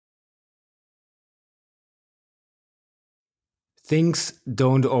Things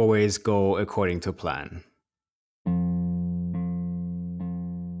don't always go according to plan.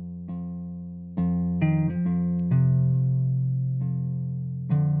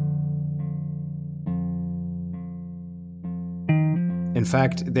 In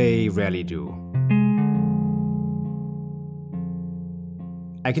fact, they rarely do.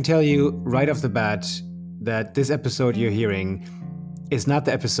 I can tell you right off the bat that this episode you're hearing is not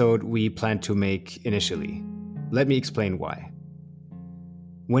the episode we planned to make initially. Let me explain why.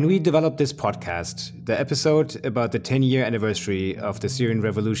 When we developed this podcast, the episode about the 10-year anniversary of the Syrian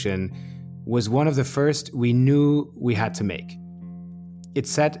Revolution was one of the first we knew we had to make. It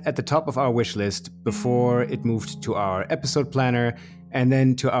sat at the top of our wish list before it moved to our episode planner and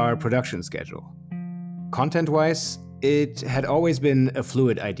then to our production schedule. Content-wise, it had always been a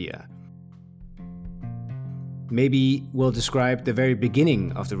fluid idea. Maybe we'll describe the very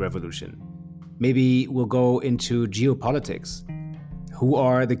beginning of the revolution. Maybe we'll go into geopolitics. Who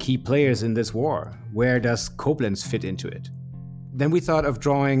are the key players in this war? Where does Koblenz fit into it? Then we thought of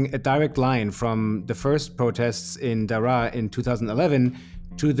drawing a direct line from the first protests in Daraa in 2011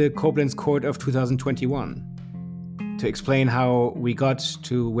 to the Koblenz Court of 2021 to explain how we got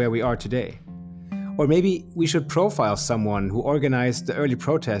to where we are today. Or maybe we should profile someone who organized the early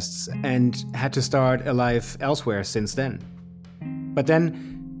protests and had to start a life elsewhere since then. But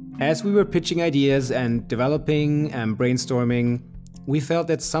then, as we were pitching ideas and developing and brainstorming, we felt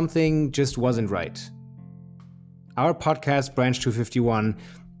that something just wasn't right. Our podcast, Branch 251,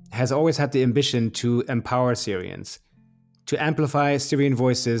 has always had the ambition to empower Syrians, to amplify Syrian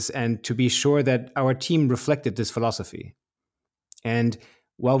voices, and to be sure that our team reflected this philosophy. And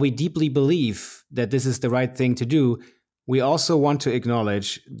while we deeply believe that this is the right thing to do, we also want to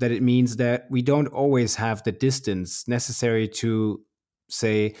acknowledge that it means that we don't always have the distance necessary to,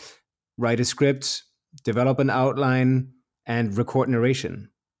 say, write a script, develop an outline, and record narration.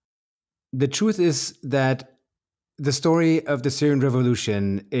 The truth is that the story of the Syrian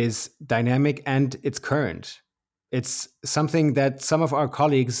Revolution is dynamic and it's current. It's something that some of our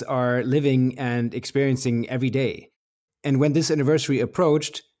colleagues are living and experiencing every day. And when this anniversary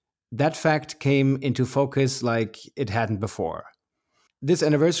approached, that fact came into focus like it hadn't before. This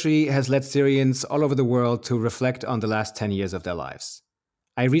anniversary has led Syrians all over the world to reflect on the last 10 years of their lives.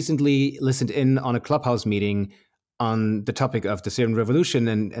 I recently listened in on a Clubhouse meeting on the topic of the Syrian Revolution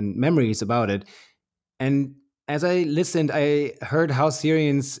and memories about it. And as I listened, I heard how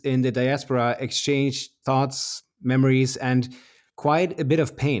Syrians in the diaspora exchanged thoughts, memories, and quite a bit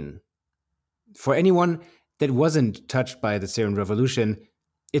of pain. For anyone that wasn't touched by the Syrian Revolution,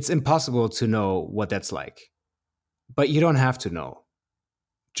 it's impossible to know what that's like. But you don't have to know.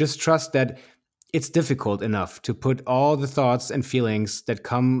 Just trust that it's difficult enough to put all the thoughts and feelings that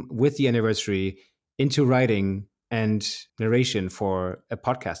come with the anniversary into writing and narration for a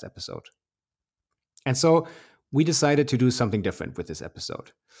podcast episode. And so we decided to do something different with this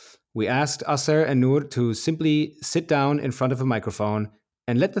episode. We asked Asser and Noor to simply sit down in front of a microphone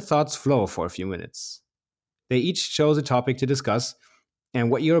and let the thoughts flow for a few minutes. They each chose a topic to discuss, and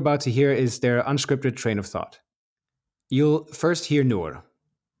what you're about to hear is their unscripted train of thought. You'll first hear Noor.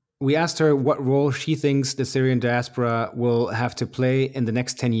 We asked her what role she thinks the Syrian diaspora will have to play in the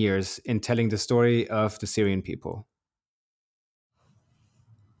next 10 years in telling the story of the Syrian people.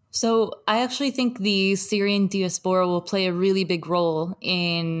 So I actually think the Syrian diaspora will play a really big role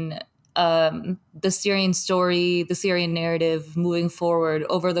in the Syrian story, the Syrian narrative moving forward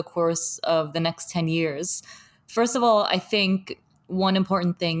over the course of the next 10 years. First of all, I think one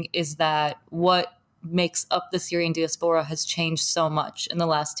important thing is that what makes up the Syrian diaspora has changed so much in the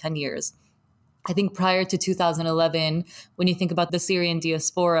last 10 years. I think prior to 2011, when you think about the Syrian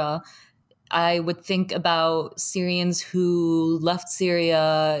diaspora, I would think about Syrians who left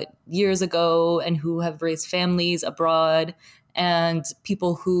Syria years ago and who have raised families abroad, and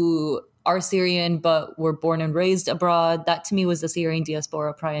people who are Syrian but were born and raised abroad. That to me was the Syrian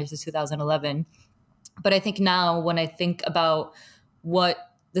diaspora prior to 2011. But I think now when I think about what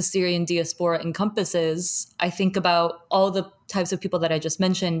the Syrian diaspora encompasses, I think about all the types of people that I just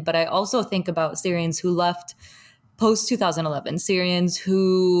mentioned, but I also think about Syrians who left post 2011, Syrians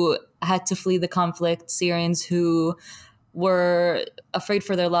who had to flee the conflict, Syrians who were afraid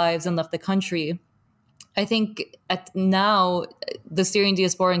for their lives and left the country. I think now the Syrian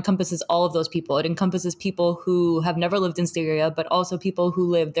diaspora encompasses all of those people. It encompasses people who have never lived in Syria, but also people who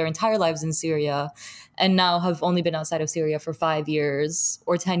lived their entire lives in Syria and now have only been outside of Syria for 5 years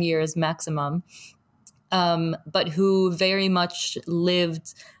or 10 years maximum, but who very much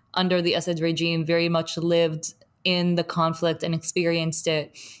lived under the Assad regime, very much lived in the conflict and experienced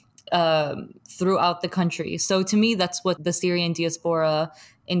it throughout the country. So to me, that's what the Syrian diaspora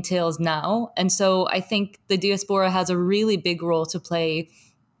entails now. And so I think the diaspora has a really big role to play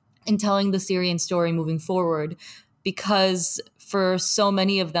in telling the Syrian story moving forward, because for so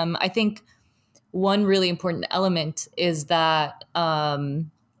many of them, I think one really important element is that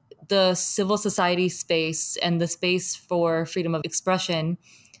the civil society space and the space for freedom of expression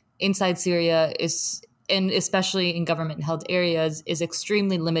inside Syria is, and especially in government-held areas, is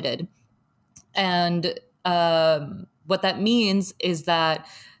extremely limited. And what that means is that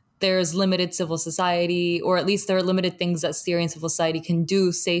there's limited civil society, or at least there are limited things that Syrian civil society can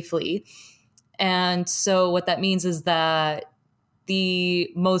do safely. And so what that means is that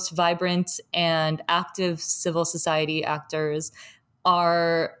the most vibrant and active civil society actors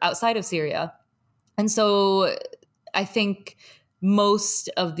are outside of Syria. And so I think most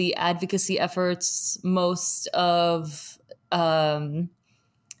of the advocacy efforts, most of the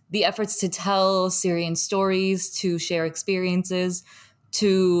efforts to tell Syrian stories, to share experiences,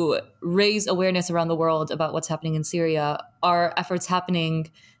 to raise awareness around the world about what's happening in Syria are efforts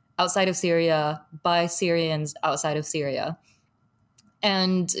happening outside of Syria by Syrians outside of Syria.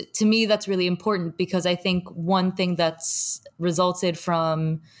 And to me, that's really important, because I think one thing that's resulted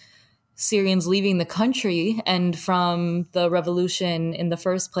from Syrians leaving the country and from the revolution in the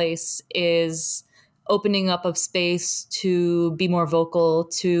first place is opening up of space to be more vocal,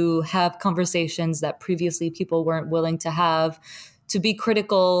 to have conversations that previously people weren't willing to have, to be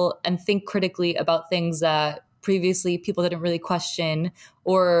critical and think critically about things that previously people didn't really question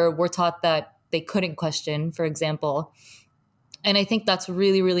or were taught that they couldn't question, for example. And I think that's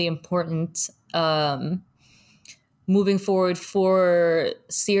really, really important moving forward for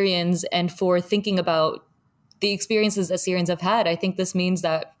Syrians and for thinking about the experiences that Syrians have had. I think this means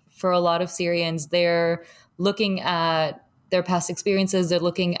that for a lot of Syrians, they're looking at their past experiences. They're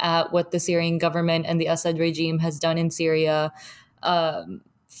looking at what the Syrian government and the Assad regime has done in Syria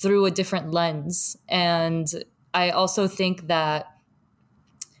through a different lens. And I also think that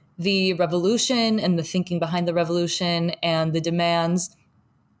the revolution and the thinking behind the revolution and the demands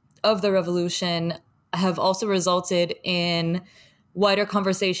of the revolution have also resulted in wider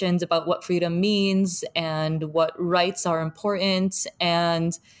conversations about what freedom means and what rights are important,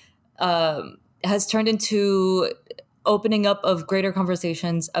 and has turned into opening up of greater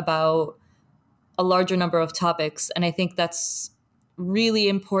conversations about a larger number of topics. And I think that's really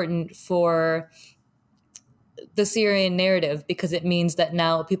important for the Syrian narrative, because it means that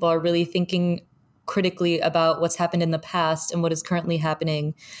now people are really thinking critically about what's happened in the past and what is currently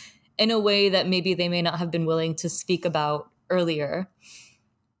happening in a way that maybe they may not have been willing to speak about earlier.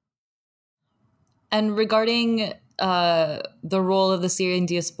 And regarding the role of the Syrian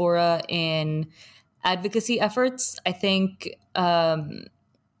diaspora in advocacy efforts, I think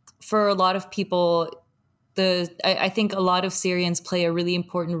for a lot of people, I think a lot of Syrians play a really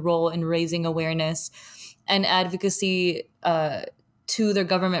important role in raising awareness and advocacy to their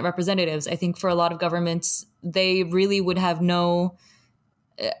government representatives. I think for a lot of governments, they really would have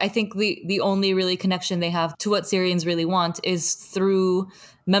I think the only really connection they have to what Syrians really want is through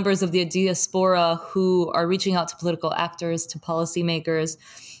members of the diaspora who are reaching out to political actors, to policymakers,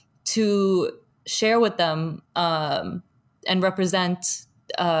 to share with them and represent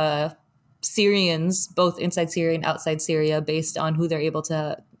Syrians, both inside Syria and outside Syria, based on who they're able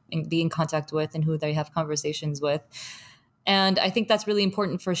to be in contact with and who they have conversations with. And I think that's really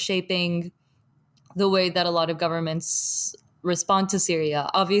important for shaping the way that a lot of governments respond to Syria.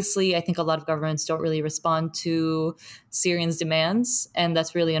 Obviously, I think a lot of governments don't really respond to Syrians' demands, and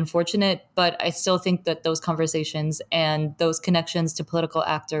that's really unfortunate. But I still think that those conversations and those connections to political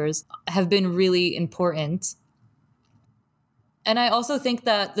actors have been really important. And I also think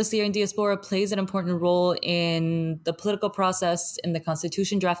that the Syrian diaspora plays an important role in the political process, in the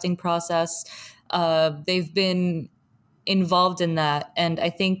constitution drafting process. They've been involved in that. And I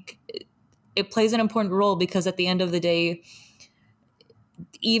think it plays an important role because at the end of the day,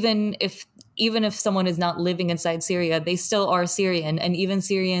 even if someone is not living inside Syria, they still are Syrian. And even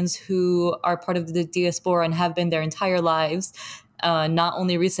Syrians who are part of the diaspora and have been their entire lives, not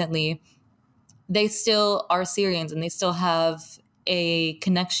only recently, they still are Syrians and they still have a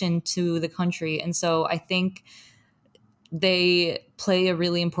connection to the country. And so I think they play a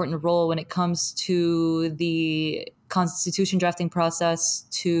really important role when it comes to the constitution drafting process,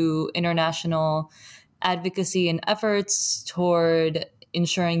 to international advocacy and efforts toward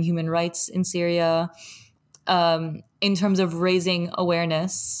ensuring human rights in Syria, in terms of raising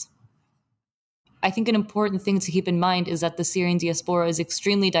awareness. I think an important thing to keep in mind is that the Syrian diaspora is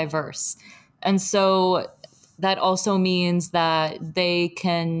extremely diverse. And so that also means that they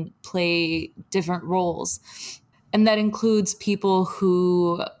can play different roles. And that includes people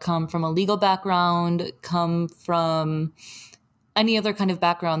who come from a legal background, come from any other kind of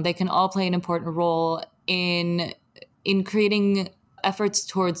background. They can all play an important role in creating efforts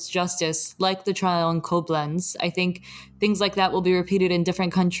towards justice, like the trial in Koblenz. I think things like that will be repeated in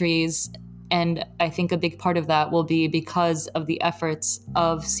different countries. And I think a big part of that will be because of the efforts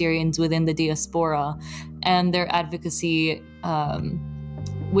of Syrians within the diaspora and their advocacy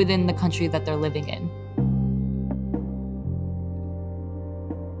within the country that they're living in.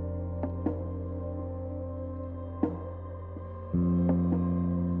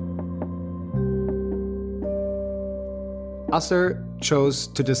 Asser chose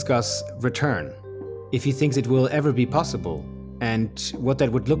to discuss return, if he thinks it will ever be possible, and what that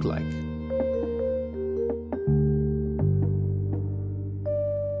would look like.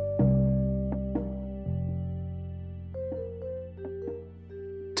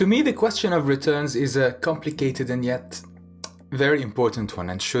 To me, the question of returns is a complicated and yet very important one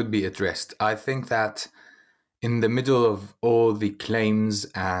and should be addressed. I think that in the middle of all the claims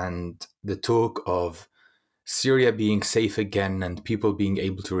and the talk of Syria being safe again and people being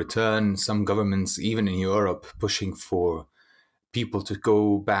able to return, some governments, even in Europe, pushing for people to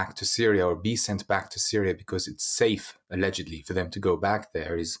go back to Syria or be sent back to Syria because it's safe, allegedly, for them to go back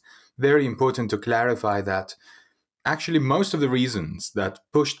there, is very important to clarify that actually most of the reasons that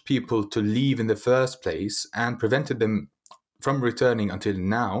pushed people to leave in the first place and prevented them from returning until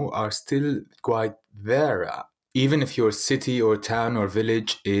now are still quite there. Even if your city or town or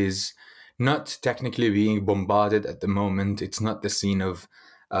village is not technically being bombarded at the moment, it's not the scene of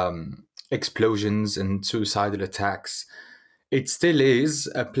explosions and suicidal attacks, it still is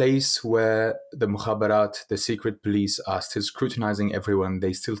a place where the Mukhabarat, the secret police, are still scrutinizing everyone.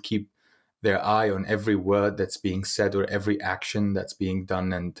 They still keep their eye on every word that's being said or every action that's being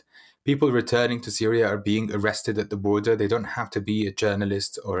done. And people returning to Syria are being arrested at the border. They don't have to be a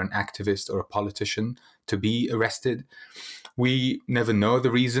journalist or an activist or a politician to be arrested. We never know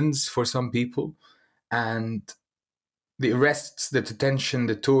the reasons for some people. And the arrests, the detention,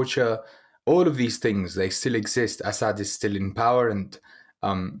 the torture, all of these things, they still exist. Assad is still in power, and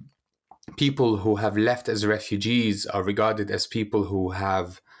people who have left as refugees are regarded as people who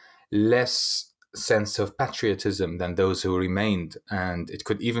have less sense of patriotism than those who remained. And it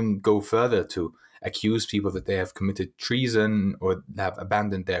could even go further to accuse people that they have committed treason or have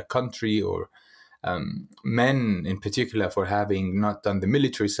abandoned their country, or men in particular for having not done the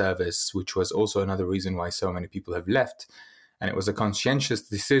military service, which was also another reason why so many people have left. And it was a conscientious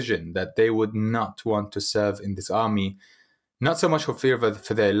decision that they would not want to serve in this army, not so much for fear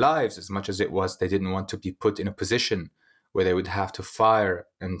for their lives as much as it was they didn't want to be put in a position where they would have to fire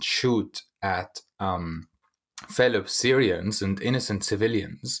and shoot at fellow Syrians and innocent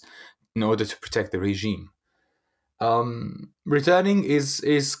civilians in order to protect the regime. Returning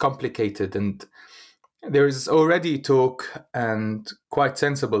is complicated, and there is already talk, and quite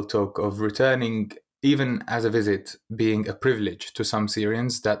sensible talk, of returning even as a visit being a privilege to some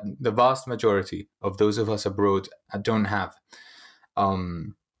Syrians that the vast majority of those of us abroad don't have. I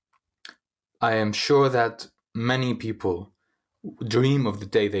am sure that many people dream of the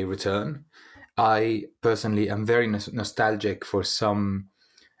day they return. I personally am very nostalgic for some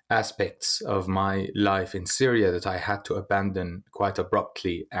aspects of my life in Syria that I had to abandon quite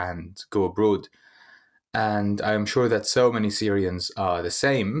abruptly and go abroad. And I am sure that so many Syrians are the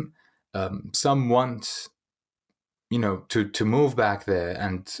same. Some want, to move back there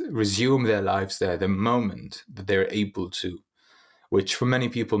and resume their lives there the moment that they're able to, which for many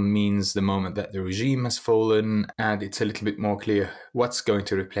people means the moment that the regime has fallen and it's a little bit more clear what's going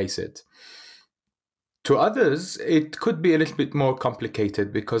to replace it. To others, it could be a little bit more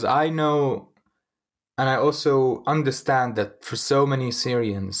complicated, because I know, and I also understand that for so many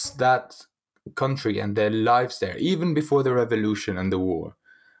Syrians, that country and their lives there, even before the revolution and the war,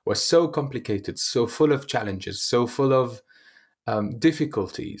 was so complicated, so full of challenges, so full of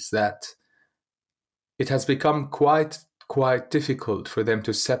difficulties, that it has become quite difficult for them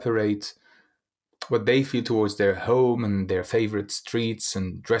to separate what they feel towards their home and their favorite streets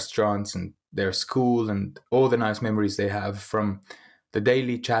and restaurants and their school and all the nice memories they have from the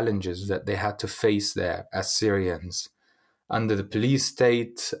daily challenges that they had to face there as Syrians under the police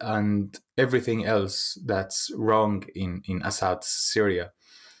state and everything else that's wrong in Assad's Syria.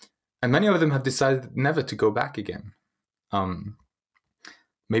 And many of them have decided never to go back again.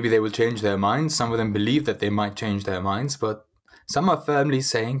 Maybe they will change their minds. Some of them believe that they might change their minds, but some are firmly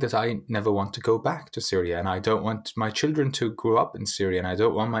saying that I never want to go back to Syria, and I don't want my children to grow up in Syria, and I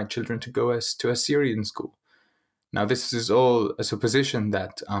don't want my children to go to a Syrian school. Now, this is all a supposition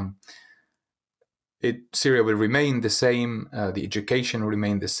that Syria will remain the same, the education will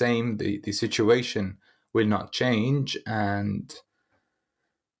remain the same, the situation will not change. And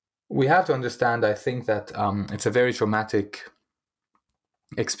we have to understand, I think, that it's a very traumatic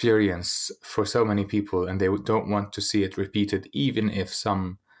experience for so many people, and they don't want to see it repeated, even if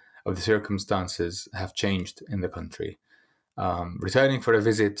some of the circumstances have changed in the country. Returning for a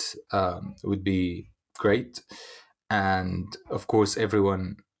visit would be great, and of course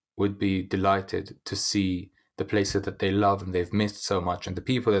everyone would be delighted to see the places that they love and they've missed so much, and the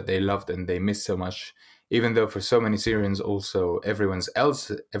people that they loved and they missed so much, even though for so many Syrians also everyone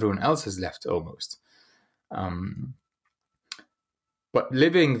else has left almost. But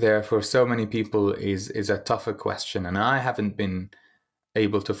living there for so many people is a tougher question, and I haven't been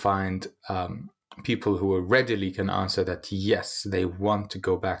able to find people who readily can answer that yes, they want to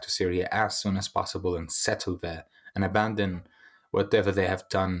go back to Syria as soon as possible and settle there and abandon whatever they have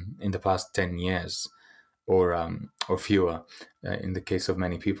done in the past 10 years or fewer, in the case of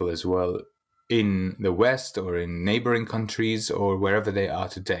many people as well, in the West or in neighboring countries or wherever they are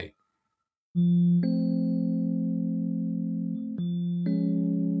today.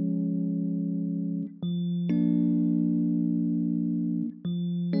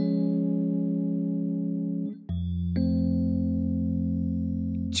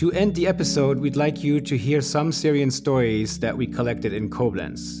 To end the episode, we'd like you to hear some Syrian stories that we collected in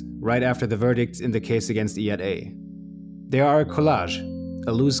Koblenz, right after the verdict in the case against Iyad A. They are a collage,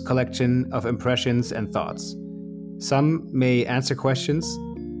 a loose collection of impressions and thoughts. Some may answer questions,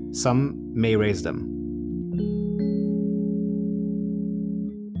 some may raise them.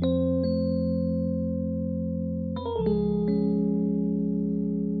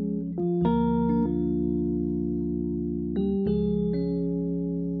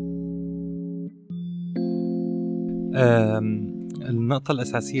 النقطة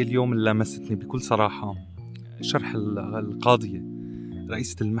الأساسية اليوم اللي لمستني بكل صراحة شرح القاضية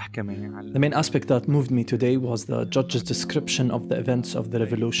رئيسة المحكمة. The main aspect that moved me today was the judge's description of the events of the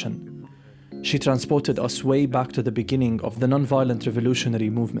revolution. She transported us way back to the beginning of the non-violent revolutionary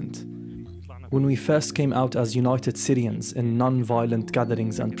movement, when we first came out as united Syrians in non-violent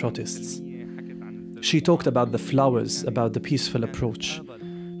gatherings and protests. She talked about the flowers, about the peaceful approach.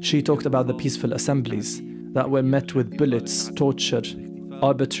 She talked about the peaceful assemblies that were met with bullets, torture,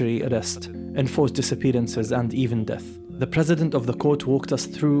 arbitrary arrest, enforced disappearances, and even death. The president of the court walked us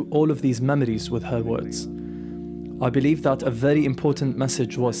through all of these memories with her words. I believe that a very important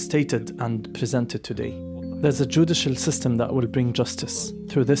message was stated and presented today. There's a judicial system that will bring justice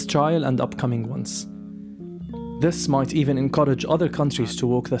through this trial and upcoming ones. This might even encourage other countries to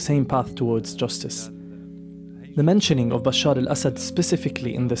walk the same path towards justice. The mentioning of Bashar al-Assad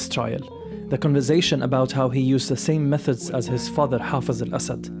specifically in this trial, the conversation about how he used the same methods as his father Hafez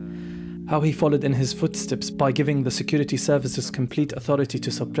al-Assad, how he followed in his footsteps by giving the security services complete authority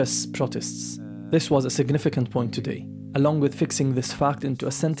to suppress protests. This was a significant point today, along with fixing this fact into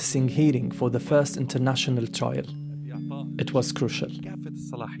a sentencing hearing for the first international trial. It was crucial. كافة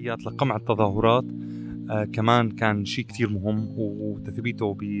الصلاحيات لقمع التظاهرات كمان كان شيء كتير مهم،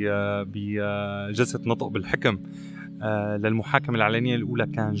 وتثبيته بجلسة نطق بالحكم للمحاكمة العلنية الأولى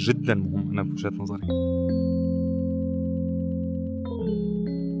كان جدا مهم أنا بوجهة نظري.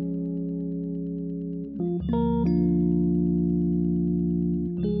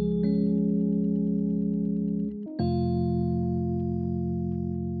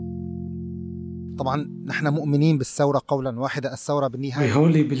 طبعا نحن مؤمنين بالثورة قولا واحدا. الثورة بالنهاية. We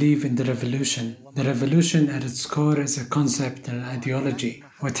wholly believe in the revolution. The revolution at its core is a concept and an ideology.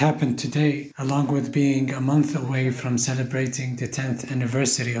 What happened today, along with being a month away from celebrating the 10th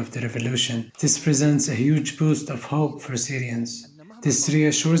anniversary of the revolution, this presents a huge boost of hope for Syrians. This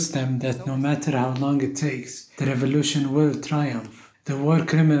reassures them that no matter how long it takes, the revolution will triumph. The war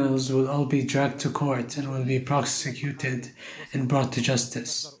criminals will all be dragged to court and will be prosecuted and brought to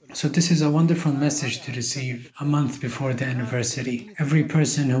justice. So this is a wonderful message to receive a month before the anniversary. Every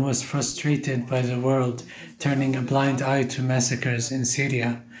person who was frustrated by the world turning a blind eye to massacres in Syria,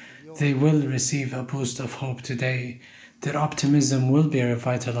 they will receive a boost of hope today. Their optimism will be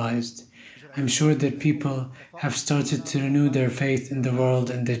revitalized. I'm sure that people have started to renew their faith in the world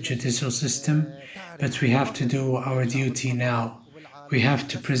and the judicial system, but we have to do our duty now. We have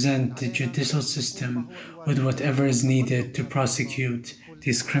to present the judicial system with whatever is needed to prosecute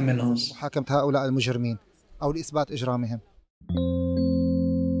these criminals. محاكمة هؤلاء المجرمين أو لإثبات إجرامهم.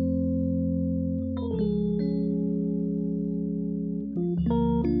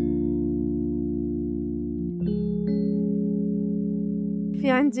 في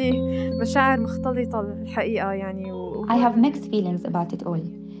عندي مشاعر مختلطة الحقيقة يعني I have mixed feelings about it all,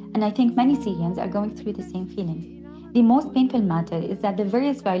 and I think many Syrians are going through the same feelings. The most painful matter is that the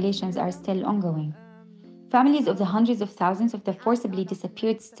various violations are still ongoing. Families of the hundreds of thousands of the forcibly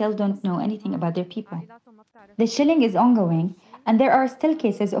disappeared still don't know anything about their people. The chilling is ongoing, and there are still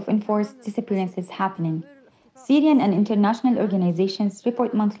cases of enforced disappearances happening. Syrian and international organizations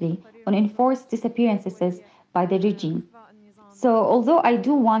report monthly on enforced disappearances by the regime. So, although I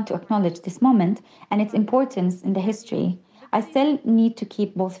do want to acknowledge this moment and its importance in the history, I still need to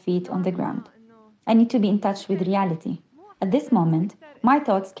keep both feet on the ground. I need to be in touch with reality. At this moment, my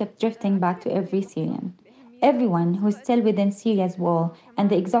thoughts kept drifting back to every Syrian, everyone who is still within Syria's wall and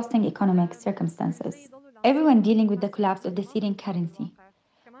the exhausting economic circumstances, everyone dealing with the collapse of the Syrian currency.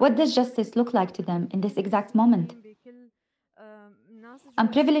 What does justice look like to them in this exact moment? I'm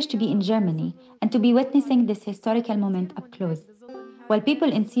privileged to be in Germany and to be witnessing this historical moment up close. While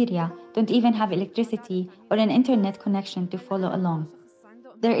people in Syria don't even have electricity or an internet connection to follow along.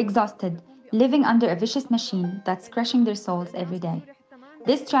 They're exhausted, living under a vicious machine that's crushing their souls every day.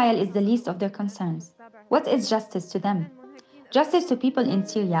 This trial is the least of their concerns. What is justice to them? Justice to people in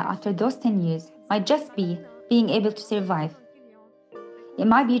Syria after those 10 years might just be being able to survive. It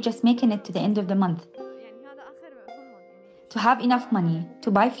might be just making it to the end of the month. To have enough money,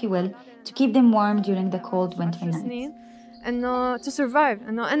 to buy fuel, to keep them warm during the cold winter nights. إنه to survive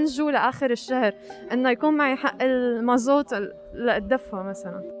إنه أنجو لآخر الشهر إنه يكون معي حق المازوت لأتدفى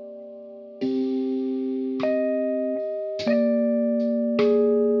مثلاً.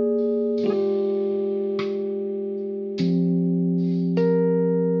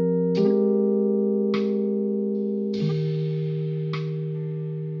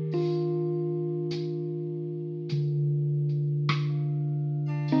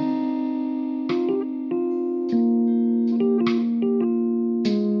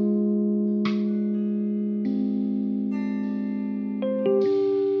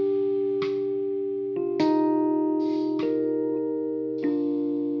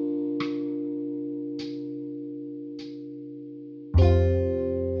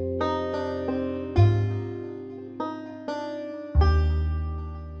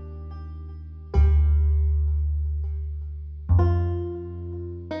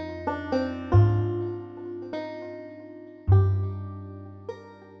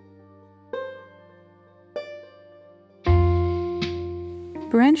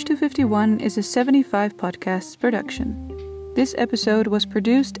 Branch 251 is a 75 Podcasts production. This episode was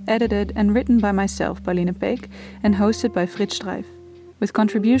produced, edited, and written by myself, Pauline Peek, and hosted by Frits Strijf, with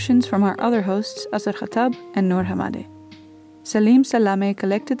contributions from our other hosts, Asar Khattab and Noor Hamadeh. Salim Salame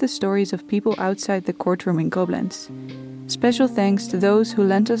collected the stories of people outside the courtroom in Koblenz. Special thanks to those who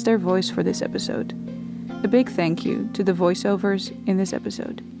lent us their voice for this episode. A big thank you to the voiceovers in this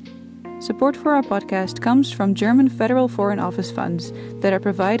episode. Support for our podcast comes from German Federal Foreign Office funds that are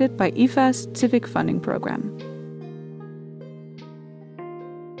provided by IFA's Civic Funding Program.